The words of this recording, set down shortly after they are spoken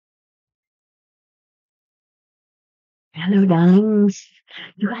Hello, darlings.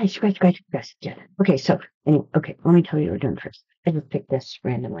 You guys. Yeah. Okay, so, anyway, okay, let me tell you what we're doing first. I just picked this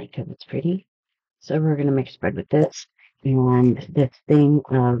randomly because it's pretty. So we're going to make spread with this and this thing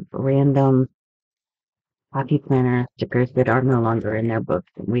of random hockey planner stickers that are no longer in their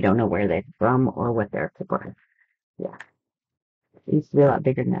books. And we don't know where they're from or what they're for. Yeah, it used to be a lot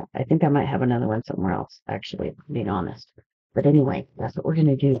bigger than that. I think I might have another one somewhere else, actually, being honest. But anyway, that's what we're going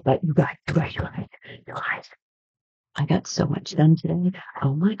to do. But you guys. I got so much done today.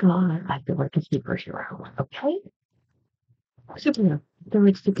 Oh my god, I feel like a superhero. Okay? Superhero. I feel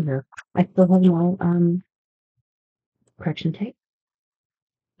like superhero. I still have no correction tape,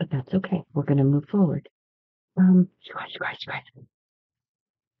 but that's okay. We're gonna move forward. You guys.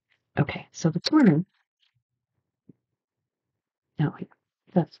 Okay, so this morning, no,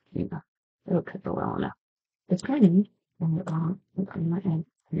 that's it'll cover well enough. This morning, on my end,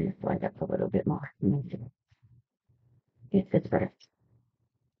 I'm gonna slide up a little bit more. It fits better.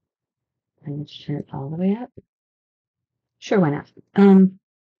 I'm gonna turn it all the way up. Sure, why not?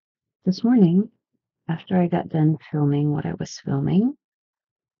 This morning, after I got done filming what I was filming,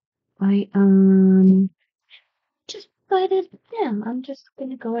 I just decided, yeah, I'm just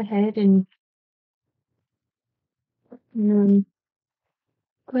gonna go ahead and um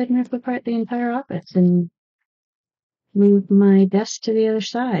go ahead and rip apart the entire office and move my desk to the other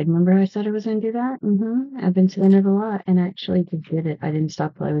side. Remember I said I was gonna do that? I've been saying it a lot and I actually did it. I didn't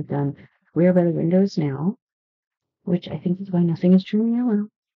stop till I was done. We are by the windows now, which I think is why nothing is truly yellow.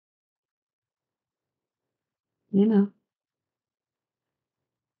 You know,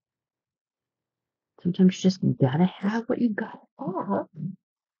 sometimes you just gotta have what you gotta have.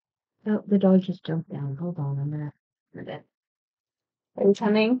 Oh, the dog just jumped down. Hold on, Are you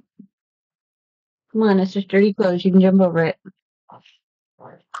coming? Come on, it's just dirty clothes. You can jump over it.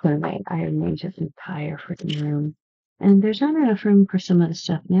 Anyway, I arranged this entire freaking room. And there's not enough room for some of the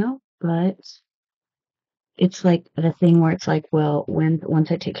stuff now, but it's like the thing where it's like, well,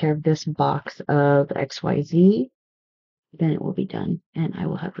 once I take care of this box of XYZ, then it will be done and I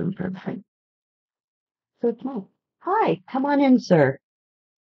will have room for everything. So it's nice. Hi, come on in, sir.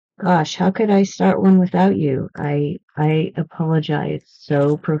 Gosh, how could I start one without you? I apologize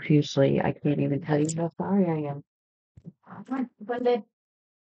so profusely. I can't even tell you how sorry I am. Come on, Linda.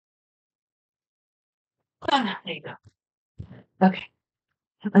 There you go. Okay.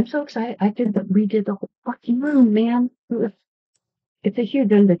 I'm so excited. Redid the whole fucking room, man. It's a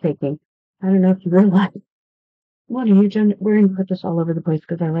huge undertaking. I don't know if you realize. What a huge we're gonna put this all over the place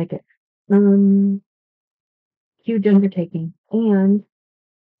because I like it. Um, Huge undertaking. And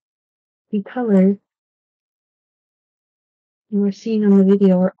the colors you were seeing on the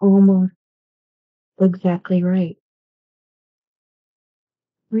video are almost exactly right.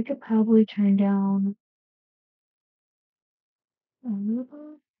 We could probably turn down a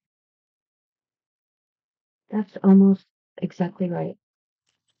little. That's almost exactly right.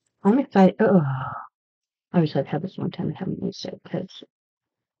 I'm excited. Oh, I wish I'd had this one time and haven't used it because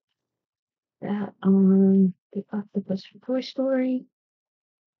that the octopus from Toy Story.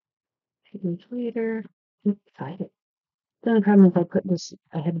 2 years later, I'm excited. The only problem is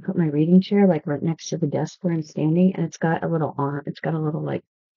I had to put my reading chair like right next to the desk where I'm standing, and it's got a little like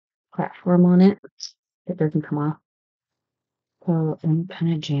platform on it. It doesn't come off. So I'm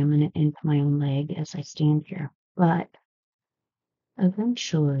kind of jamming it into my own leg as I stand here. But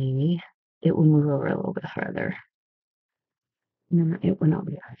eventually it will move over a little bit further. No, it will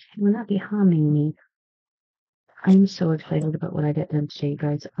not be harming me. I'm so excited about what I get done today,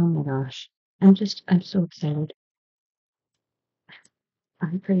 guys. Oh my gosh. I'm so excited.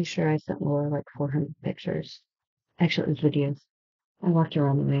 I'm pretty sure I sent Laura like 400 pictures. Actually, it was videos. I walked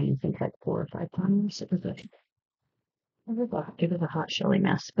around the room, I think, like 4 or 5 times. It was a hot, shelly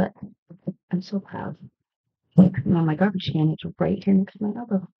mess, but I'm so proud. Now my garbage can is right here next to my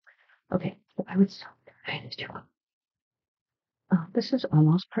elbow. Okay, so I would stop. Oh, this is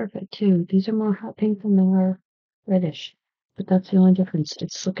almost perfect too. These are more hot pink than they are reddish, but that's the only difference.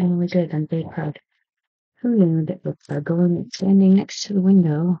 It's looking really good. I'm very proud. Who knew that with going and standing next to the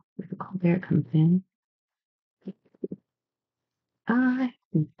window, if the cold air comes in, I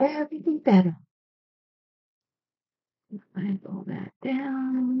see everything better. I pull that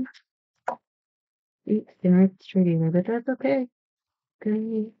down. Oops, didn't write it straight either, but that's okay.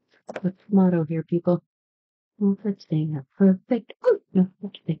 Great. What's the motto here, people? No such thing as perfect. No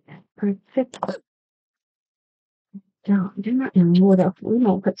such thing as perfect. Do not know what else. We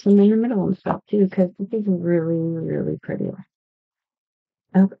might put some in the middle and stuff too, because this is really, really pretty.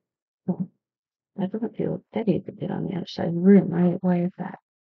 Oh, oh, that doesn't feel steady as it did on the other side of the room, right? Why is that?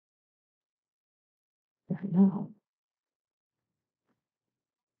 I don't know.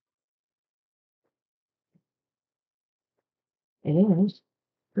 It is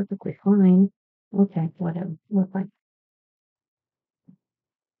perfectly fine. Okay, whatever. We're fine.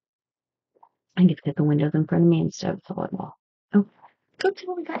 I get to get the windows in front of me instead of solid wall. Oh, let's see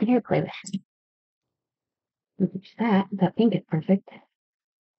what we got in here to play with. We can do that. That pink is perfect.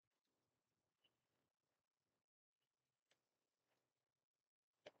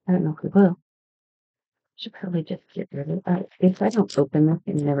 I don't know if we will. Should probably just get rid of it. If I don't open this,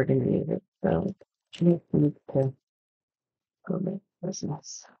 I'm never going to use it. So I just need to go make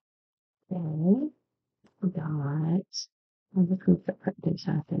business. Okay. We got. I'm just going to put things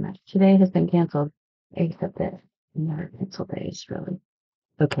on the match. Today has been canceled, except that never cancel days, really.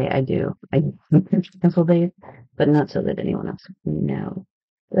 Okay, I do. I do cancel days, but not so that anyone else would know.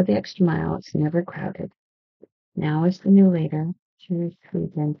 Go the extra mile. It's never crowded. Now is the new later. Cheers,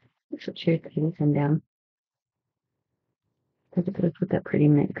 Cleveland. We should cheers Cleveland down. Because it goes with that pretty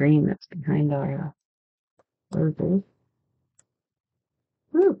mint green that's behind our roses.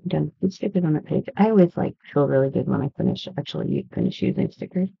 Ooh, done. Let's stick it on that page. I always feel really good when I finish using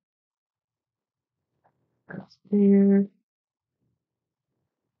stickers. Across there.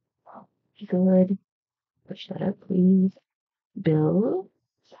 Good. Push that up, please. Bill.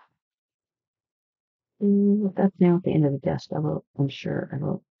 That's now at the end of the desk. I'm sure I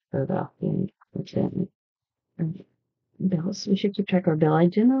will throw that off the end. That's it. Bills. We should keep track of our bill.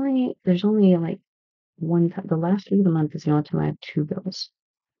 There's only one time. The last week of the month is the only time I have two bills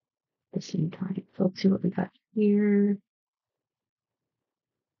at the same time. So let's see what we got here.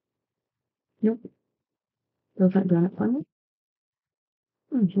 Nope. Those aren't doing it for me.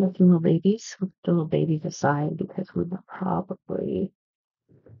 Look, little babies. Let's put the little babies aside because we will probably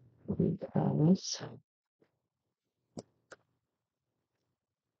leave those.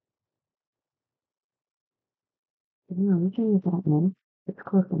 No, we can use that one. It's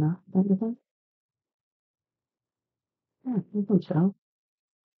close enough, don't you think? Yeah, I think so.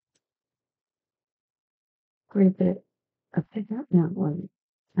 Great bit of pickup. No, it wasn't.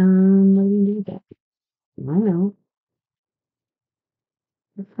 What do you do that? I know.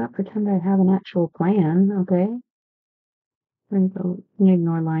 Let's not pretend I have an actual plan, okay? We're gonna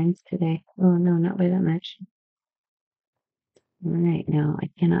ignore lines today. Oh no, not by that much. All right, now I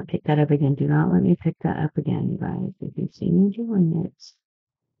cannot pick that up again. Do not let me pick that up again, you guys. If you see me doing it,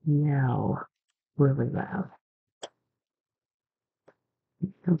 no, really loud.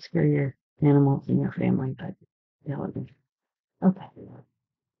 Don't scare your animals in your family, but yell at me. Okay.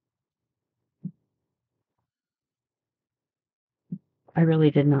 I really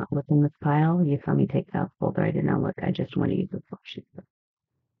did not look in this pile. You saw me take that folder. I did not look. I just want to use the flashlight.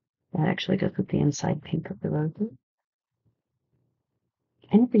 That actually goes with the inside pink of the roses.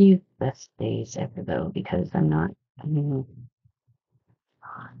 I never use best days ever though because I'm not. I mean,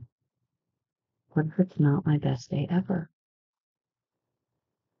 what if it's not my best day ever?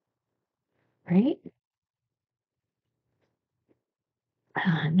 Right?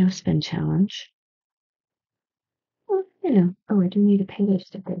 No spin challenge. Well, Oh, I do need a payday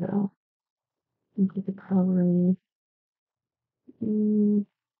sticker though. I think we could probably. Mm,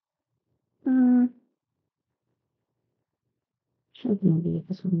 mm, maybe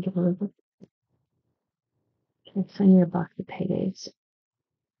this one give a little bit. Okay, so I need a box of paydays,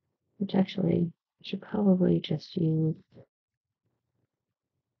 which actually I should probably just use.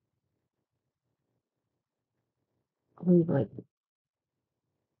 I'll leave like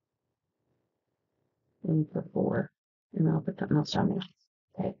 3 for 4, and I'll put something else on there.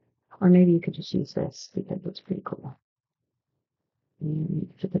 Okay, or maybe you could just use this because it's pretty cool.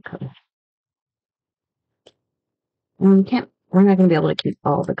 And for the color, and we can't. We're not going to be able to keep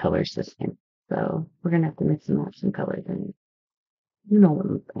all the colors the same, so we're going to have to mix and match some colors. And you know what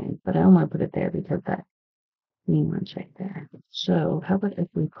I'm saying, but I don't want to put it there because that mean one's right there. So how about if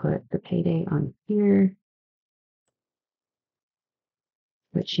we put the payday on here,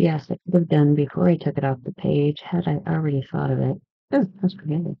 which yes, I could have done before I took it off the page had I already thought of it. Oh, that's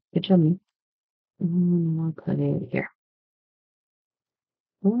pretty good. Good job, me. We'll put it here.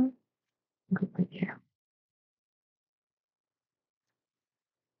 Or go right here.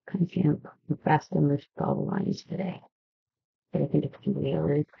 Kind of fast and loose with all the lines today. But I think it's going to be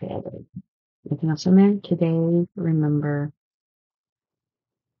really creative. Anything else on there? Today, remember.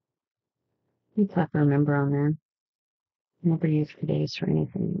 Let's have remember on there. Never use today's for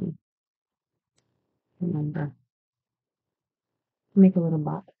anything. Remember. Make a little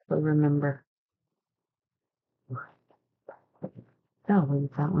box for remember. I'll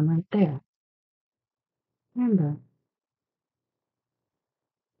leave that one right there. Remember.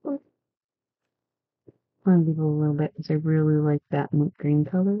 I'm gonna give it a little bit because I really like that mint green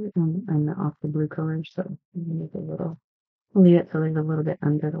color and the off the blue color, so I'm gonna make a little I'll leave it so there's a little bit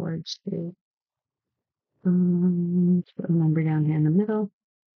under the words too. Let's put a number down here in the middle.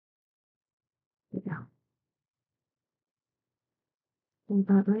 Yeah. Is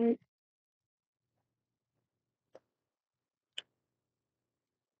that right?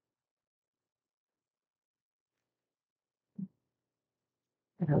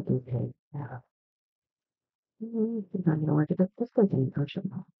 That'll be good. Yeah. It's not gonna work. This doesn't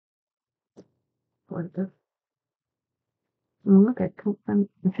ocean. What the? Oh, look, I found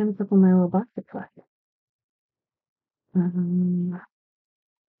stuff on my little box of flash.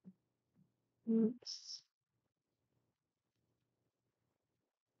 Let's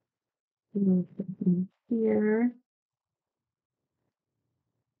move this here.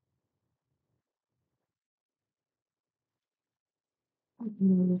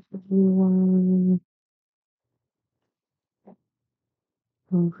 Move this one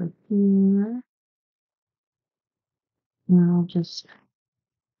over here. And I'll just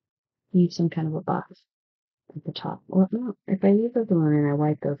use some kind of a box at the top. Well, no, if I use those alone and I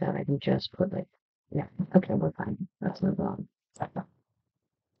wipe those out, I can just put like, yeah, okay, we're fine. That's no problem. Okay.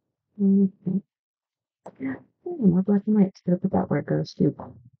 Yeah, more black and white. So put that where it goes too.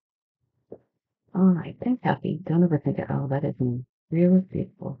 All right, think happy. Don't overthink it. Oh, that is me. Really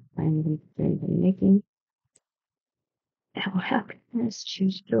beautiful. Finally, making. Have happiness,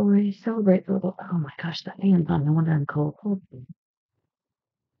 choose joy, celebrate the little. Oh my gosh, that fan's on. No wonder I'm cold.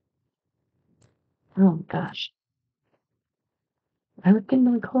 Oh gosh. I was getting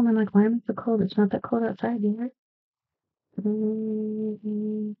really cold. I'm like, why am I so cold? It's not that cold outside yet. I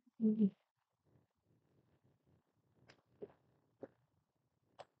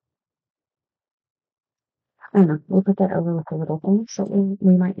don't know. We'll put that over with a little thing. So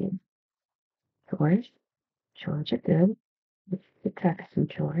we might need chores. Chores are good. Let's subtract some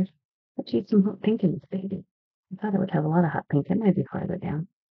chores. Let's use some hot pink in this baby. I thought it would have a lot of hot pink. It might be farther down.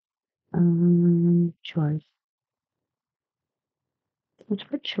 Chores. Let's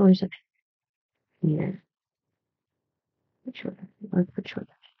put chores up here. Put chores. Let's put chores.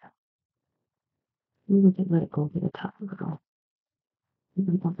 We can let it go to the top of it all. We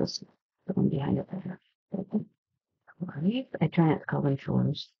don't want this the one behind it better. Right? I try not to call them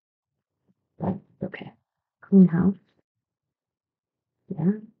chores. But okay. Clean house.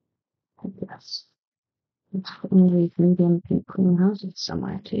 Yeah. I guess. Let's put one of these medium pink clean houses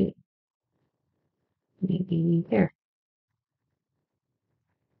somewhere too. Maybe there.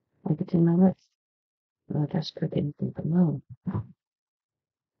 Like it's in my list. That's for things below.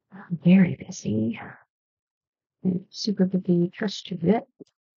 I'm very busy. I'm super busy. Trust your gut.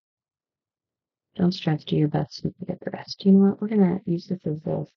 Don't stress. Do your best and forget the rest. You know what? We're gonna use this as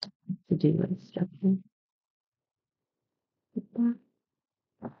a to-do list. Okay.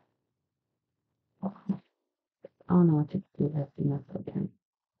 I don't know what to do with and that's okay.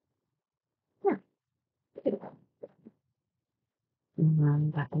 Yeah.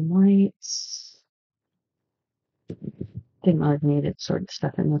 Black and whites. Didn't realize I needed sort of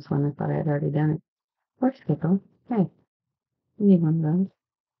stuff in this one. I thought I had already done it. Or Skipple. Hey, you need one of those.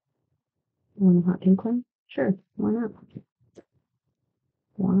 You want a hot pink one? Sure. Why not?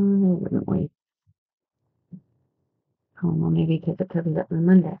 Why wouldn't we? Oh, well, maybe because it covers up my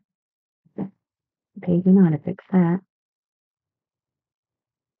Monday. Okay, you know how to fix that.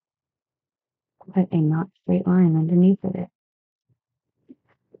 Put a not straight line underneath of it.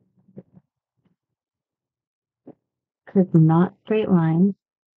 Because not straight lines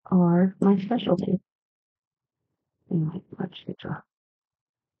are my specialty. Anyway, watch the draw.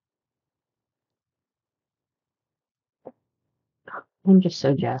 I'm just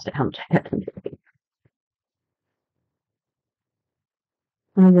so jazzed at how much I got to do.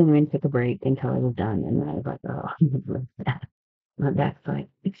 I didn't even take a break until I was done, and then I was like, oh, my back's like,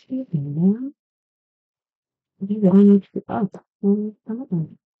 excuse me, ma'am. Do you really need to, oh, some of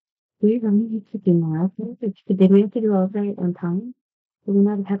them. Do you really need to do more of this? Did we have to do all of it on time? Do we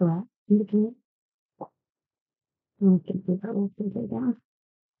not have a lot in between? I don't think we got all three down.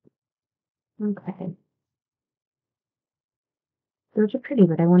 Okay. Those are pretty,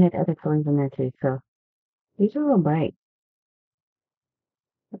 but I wanted other colors in there too, so these are real bright.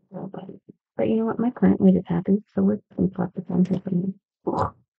 Real bright. But you know what? My current weight is happy, so let's swap this on here for me.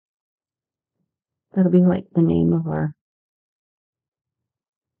 That'll be like the name of our,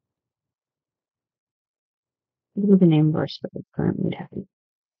 it'll be the name of our spirit, current weight happy.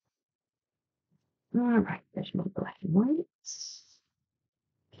 Alright, there's more black and whites.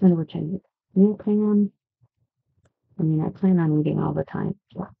 I wonder which I need. Meal plan. I mean, I plan on eating all the time.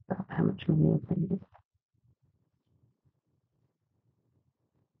 So how much my meal plan is.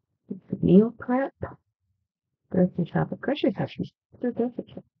 Meal prep. Grocery shop at grocery shops. They're grocery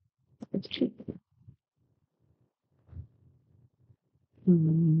shop. It's cheap. I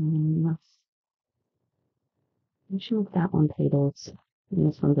should make that one potatoes. And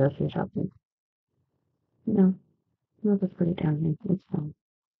this one grocery shopping. No, no, just put it down here. It's fine.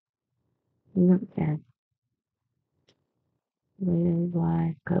 You don't care. Very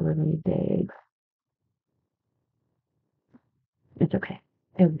black, colorly big. It's okay.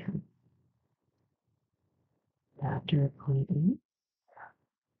 Every time. After appointment,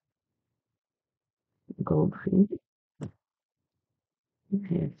 gold free.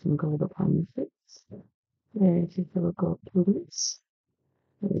 Here's some gold upon the six. There's your little gold boots.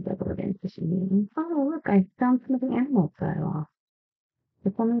 There's that little fishing. Oh, look, I found some of the animals that I lost.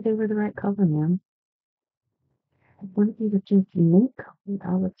 If only they were the right color, man. If only they were just unique color,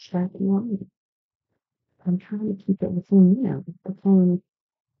 I would check you on. I'm trying to keep it within, the same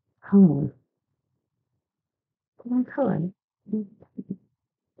color. The same color.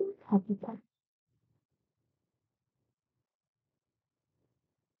 Happy that.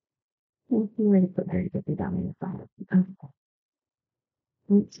 Thank you ready to put very quickly down in the fire. Okay.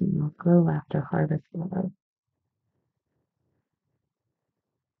 Let's see, I'll glow after harvest love.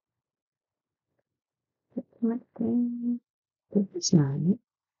 This is nice.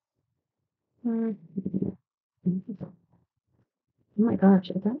 Oh my gosh,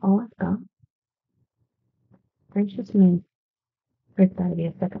 is that all I've got? Gracious me. There's gotta be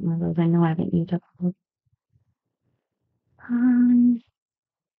a second one of those. I know I haven't used up all. Um,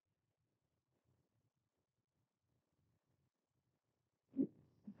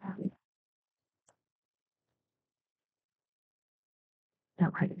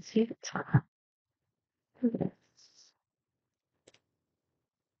 not right. See if it's hot. Look at this.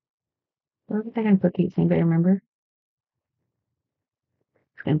 What was I gonna put these? Anybody remember?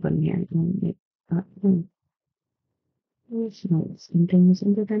 It's gonna put them here. There's notes and things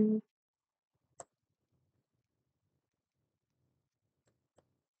under them.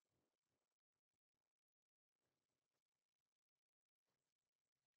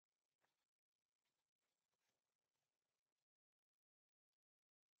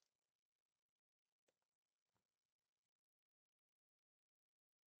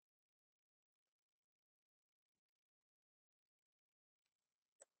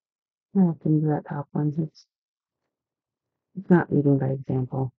 I have to do that top one. It's not leading by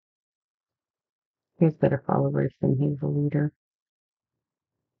example. He has better followers than he's a leader.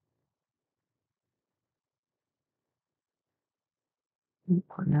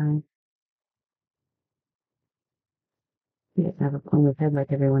 Poor guy. He doesn't have a pointed head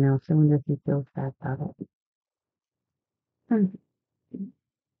like everyone else. I wonder if he feels bad about it. Hmm.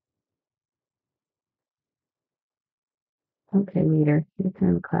 Okay, leader. Your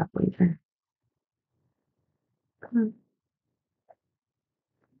turn to clap, leader. Come on.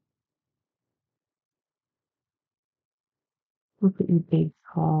 Look at your big,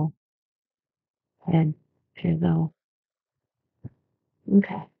 tall head. Here, though.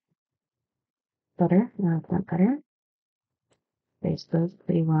 Okay. Better. No, it's not better. Face goes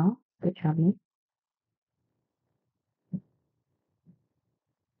pretty well. Good job, me.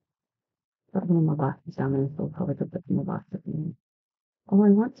 Put one of my boxes down there, so we'll probably put some more boxes in. Oh, I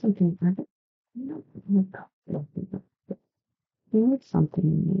want something. I don't know. You need something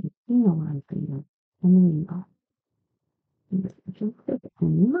in me. You know what I'm thinking. I mean, just click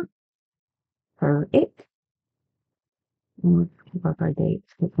on for it. And let's keep up our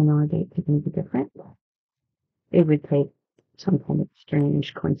dates because we know our dates are going to be different. It would take some kind of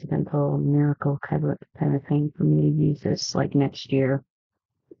strange, coincidental, miracle kind of thing for me to use this like next year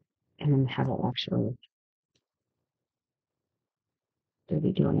and have it actually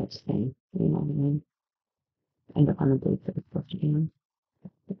be doing its thing. You know what I mean? End up on the dates that it's supposed to be on.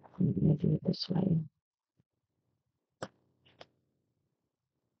 I'm going to do it this way.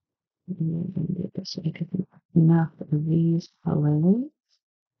 I'm going to do it this way because enough of these colors.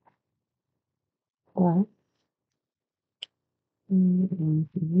 Plus, and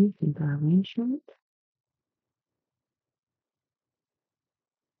use the variation.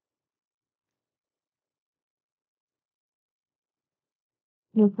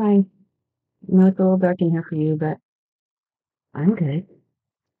 You're fine. I know it's a little dark in here for you, but I'm good.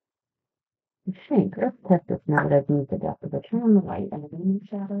 I think. Let's test this now that I've moved the depth of the turn on the light and then the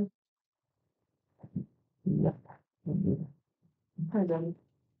shadows. Yep. Hi, buddy.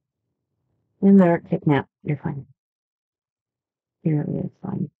 In there, take nap. You're fine. Here it is,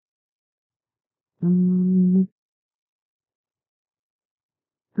 fine.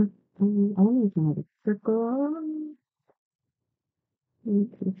 I'll use another circle. Two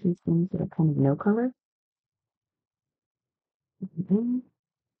things that are kind of no color. Mhm,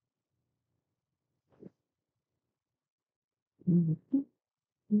 mhm,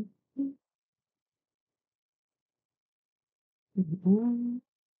 mhm, mhm.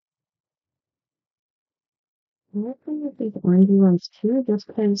 I'm working with these orangey ones too, just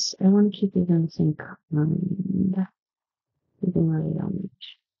because I want to keep these in the same kind. Even really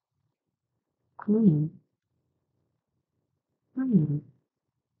clean. Clean.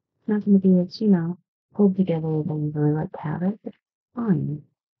 Not gonna be as, pulled together than really like habit, but fine.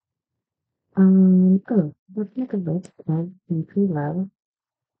 Let's make a list of things we love.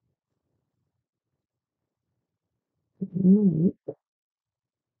 Neat.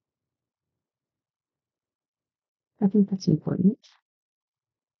 I think that's important.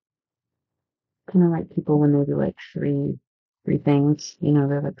 Kind of like people when they do like three things,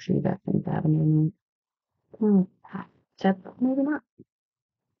 they're like three best things happening. Kind of like that. Maybe not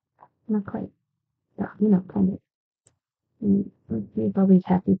quite. Yeah, kind of. We've always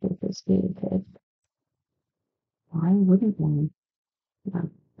happy faces too, because why wouldn't one? Yeah,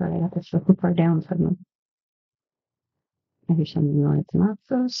 sorry, I got this so far down suddenly. Maybe some of you it's not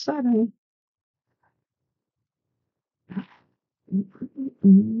so sudden.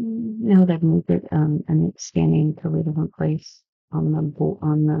 Now that I've moved it, and it's standing to a different place on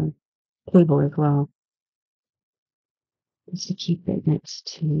the table as well, is to keep it next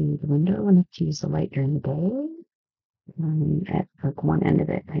to the window and to use the light during the day. At like one end of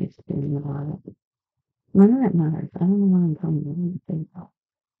it, I used to be in the middle of it. None of that matters. I don't know why I'm telling you anything.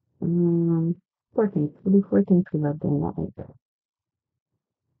 Four things. We'll do four things we love doing that way.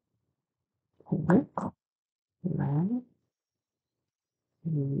 Work, laugh,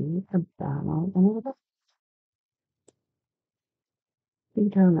 read about, and all that. You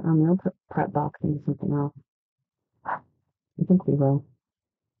can turn on the prep box into something else. I think we will.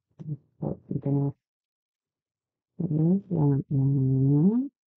 Something else. There's one.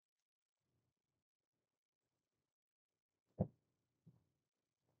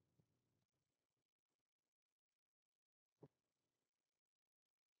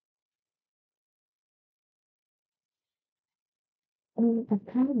 That's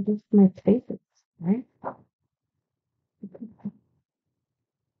kind of just my faces, right? I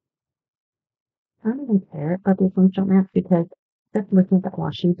don't even care about these ones don't match because just looking at that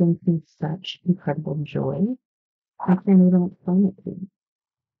washi brings me such incredible joy. I can't even explain it to you.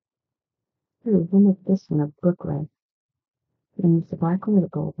 Ooh, when was this one? A book red. And it's the black one or the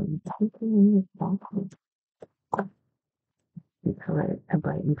gold one? I think it's the black one. You color it a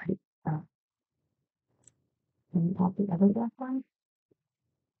bright and pretty. And you have the other black one?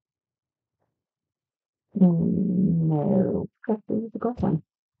 No, because this is the gold one.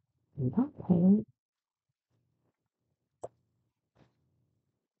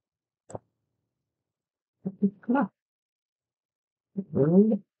 Okay, come on.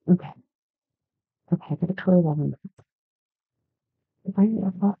 Really? Okay, okay, I gotta color that one. If I get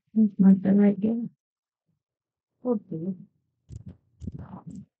a box, might be right here. We'll see.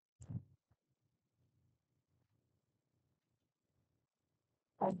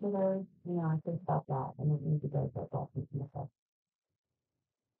 I should have, I should have thought that. I didn't need to go that often to myself.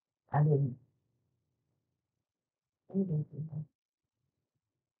 I didn't. I didn't do that.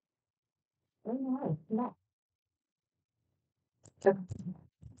 Very nice. No. So,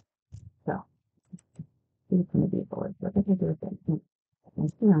 so, he's going to be bored. What did I do with it?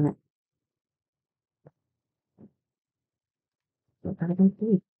 Let's see on it. What are going to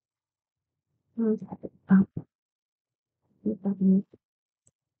see? Okay. See if that means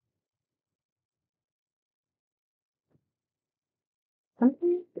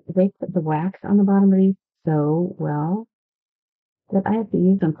sometimes they put the wax on the bottom of these so well that I have to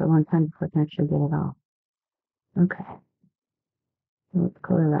use them for a long time before I can actually get it off. Okay. So let's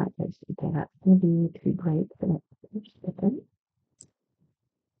color that. Okay, that's going to be too bright for that. Oops, different.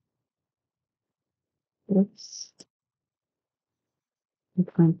 Oops.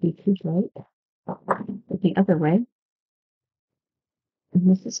 It's going to be too bright. But the other way, and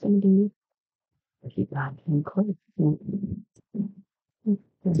this is going to be, if you got in close.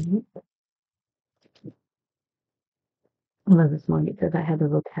 I love this one because I have the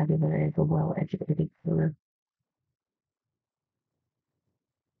vocabulary of a well-educated killer.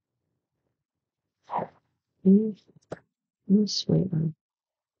 You sweet one.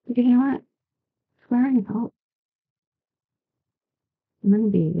 You know what? Swearing helps. I'm going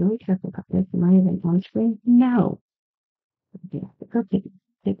to be really careful about this. Am I even on screen? No. Yeah, it'll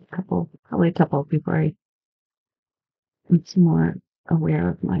take a couple, probably a couple before I'm more aware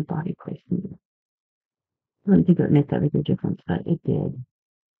of my body placement. I don't think it would make that big a difference, but it did.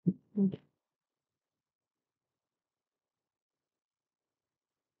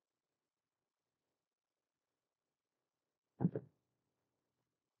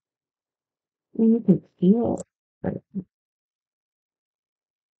 mean, you can feel it, but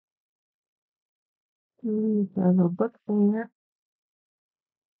there's a little book there.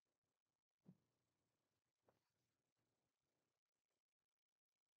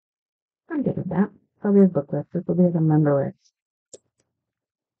 I'm good with that. There'll be a book list. This will be the member list.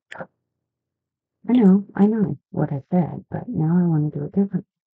 I know what I said, but now I want to do it different.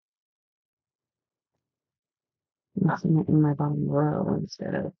 Missing it in my bottom row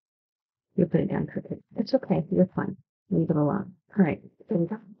instead of you put it down crooked. It's okay. You're fine. Leave it alone. All right. So we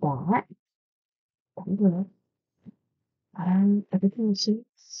got that. That everything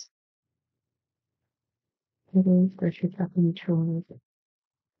suits today's grocery shopping chores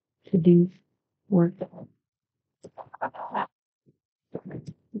to do work.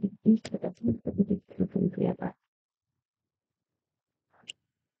 These are the two things we have left.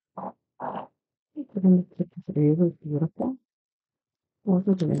 We're going to take this really beautiful. What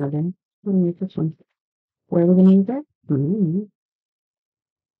we're going to do? We're going to use this one. Where are we going to use it? We're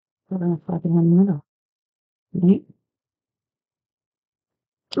going to slap it in the middle. Right?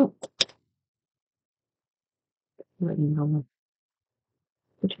 Oh, right in the middle.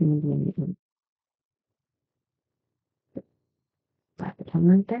 Between the and slap it on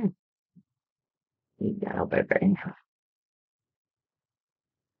right there. You got all better.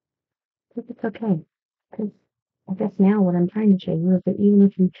 It's okay. Because I guess now what I'm trying to show you is that even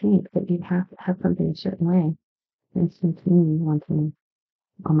if you think that you have to have something a certain way, for instance, me wanting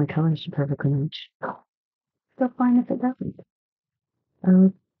all my colors to perfectly match, still fine if it doesn't.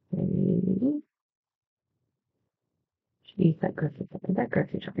 Okay. Jeez, that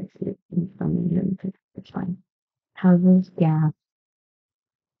grocery shopping suit is from England. It's fine. Houses, gas,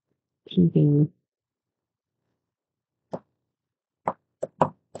 TV.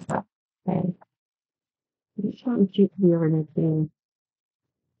 Okay. I just want you to be able to do.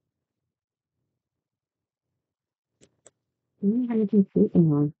 I don't have anything sweet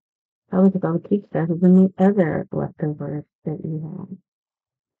anymore. I was about to keep that than the other leftovers that you had.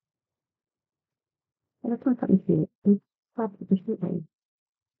 I just want something sweet. It's probably sweet.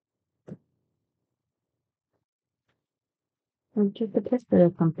 Or just a picture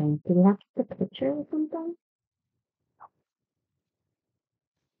or something. Do we have to take a picture or something?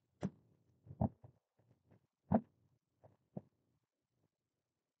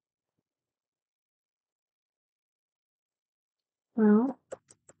 Well,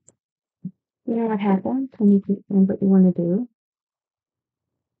 you know what happens when you think what you want to do?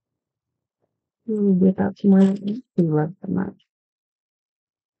 You whip out some more you love so much.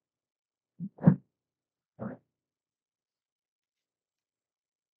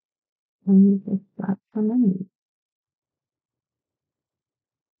 And you just drop some in.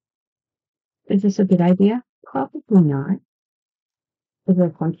 Is this a good idea? Probably not. Is it a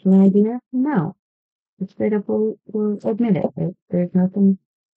functional idea? No. It's straight up will admit it. There's nothing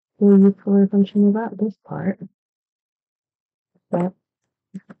really useful or functional about this part. But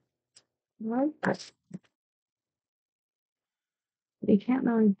right, you can't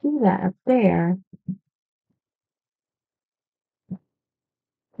really do that up there.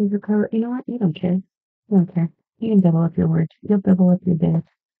 Because the color, you know what? You don't care. You don't care. You can double up your words. You'll double up your days.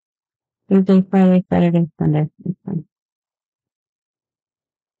 Thursday, Friday, Saturday, Sunday. It's fine.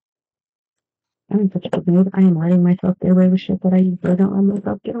 I'm in such a good mood. I am letting myself get away with shit that I usually don't let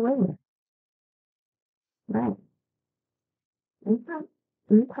myself get away with. Right. Okay.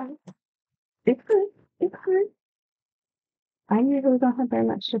 Okay. It's good. It's good. I usually don't have very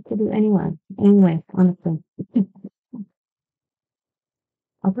much shit to do anyway. Anyway, honestly.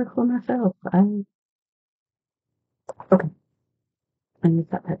 I'll work for myself. Okay. I'm gonna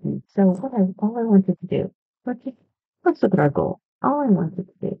stop typing. So all I wanted to do, let's just, let's look at our goal. All I wanted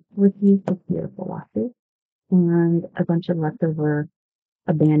to do was use this beautiful washi and a bunch of leftover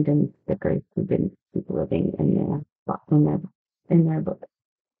abandoned stickers who didn't keep living in their book.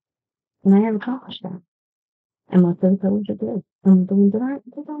 And I have accomplished that. And most of the colors are good. And the ones that aren't,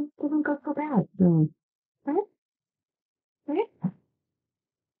 they don't go so bad. Really. Right? Right?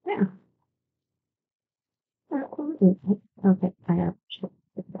 Yeah. Absolutely. Okay, I have shit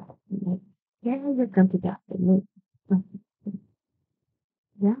with that. Yeah, you're grumpy bastard.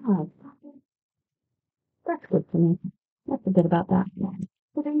 Yeah, that's good for me. That's a bit about that.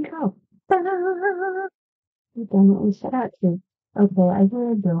 So there you go. Ta-da! We've done what we set out to. Okay, I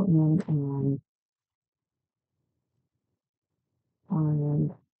did go in and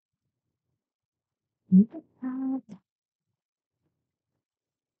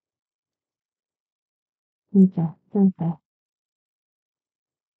Thursday,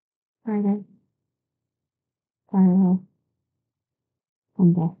 Friday, Saturday,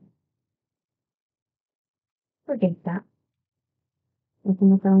 Sunday. forget that. Nothing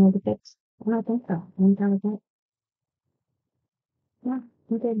was wrong with the fix. I don't think so. I think that was it. Yeah,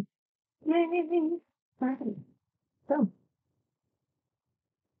 we did. Yay! Alright. So,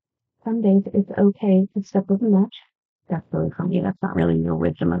 some days it's okay to step with a match. That's really funny. That's not really your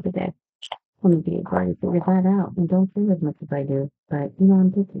wisdom of the day. Let me be already figured that out and don't say as much as I do. But you know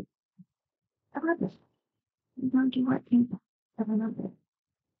I'm picky. I love this. You don't do what you I love it.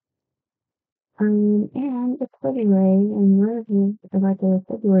 And it's February and we're about the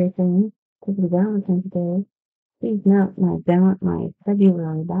February thing to be Valentine's Day. Please note my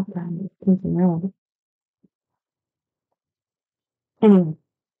February background is pink and red. Anyway,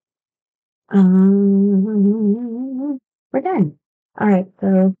 we're done. All right,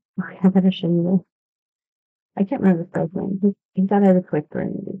 so I gotta show you this. I can't remember this guy's name. He's got out of Quick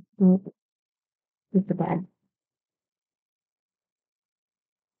movie. He's the bad.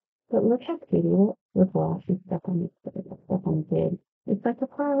 But look how cute he looks with washi stuff on his head. It's like a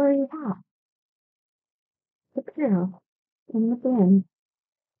flowery hat. The girl in the bin.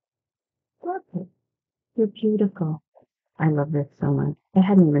 Love it. You're beautiful. I love this so much. I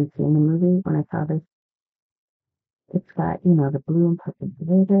hadn't even seen the movie when I saw this. It's got, the blue and purple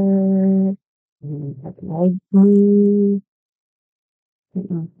glitter, and it has light blue. I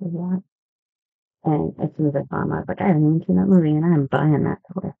don't know if that. And as soon as I saw him, I was like, I haven't even seen that movie, and I'm buying that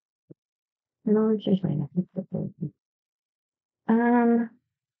toy. And I was just like, it's the person. Um,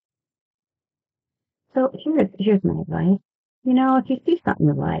 so here's my advice. If you see something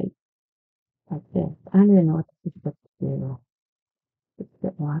you like this, I don't even know what this is supposed to do. Is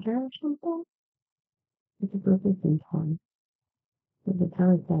it water or something? It's a really thing toy. There's a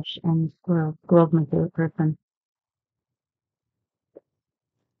jellyfish and squirrel. Squirrel's my favorite person.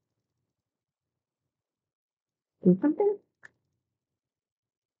 Do something?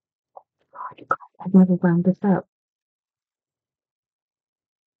 God, I've never wound this up.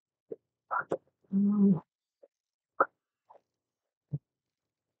 I'm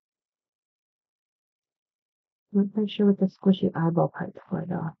not quite sure what the squishy eyeball part's for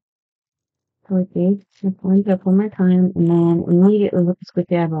though. So it takes it winds up one more time and then immediately with the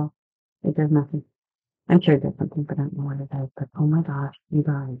squishy eyeball. It does nothing. I'm sure it does something, but I don't know what it does. But oh my gosh, you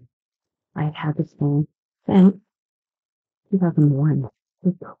guys. I've had this thing since 2001.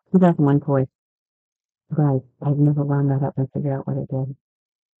 2001 toy. Guys, I've never wound that up and figured out what it did.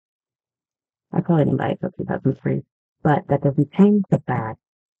 I probably didn't buy it till 2003. But that doesn't change the fact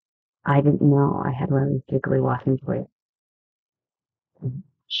I didn't know I had one of these jiggly washing toys. Oh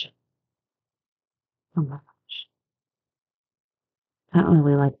my gosh. I don't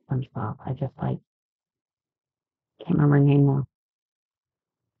really like SpongeBob. I just can't remember her name now.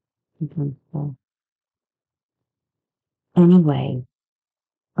 So, anyway,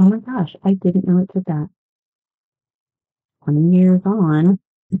 oh my gosh, I didn't know it did that. 20 years on,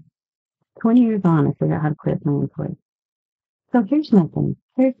 20 years on, I figured out how to play with my own toys. So here's my thing.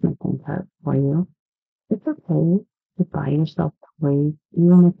 Here's my thing for you. It's okay to buy yourself toys,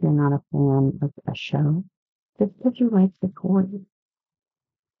 even if you're not a fan of a show, just because you like the toys.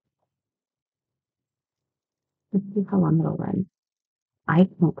 Let's see how long it'll run.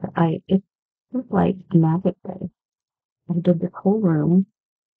 It's just like a magic day. I did this whole room.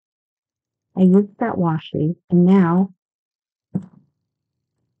 I used that washi, and now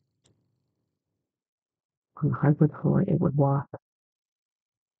on the hardwood floor it would walk.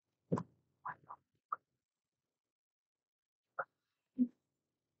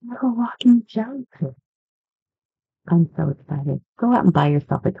 Like a walking jellyfish. I'm so excited. Go out and buy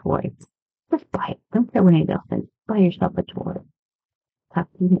yourself a toy. Just buy it. Don't care what anybody else thinks. Buy yourself a toy.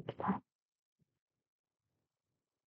 Talk to you next time.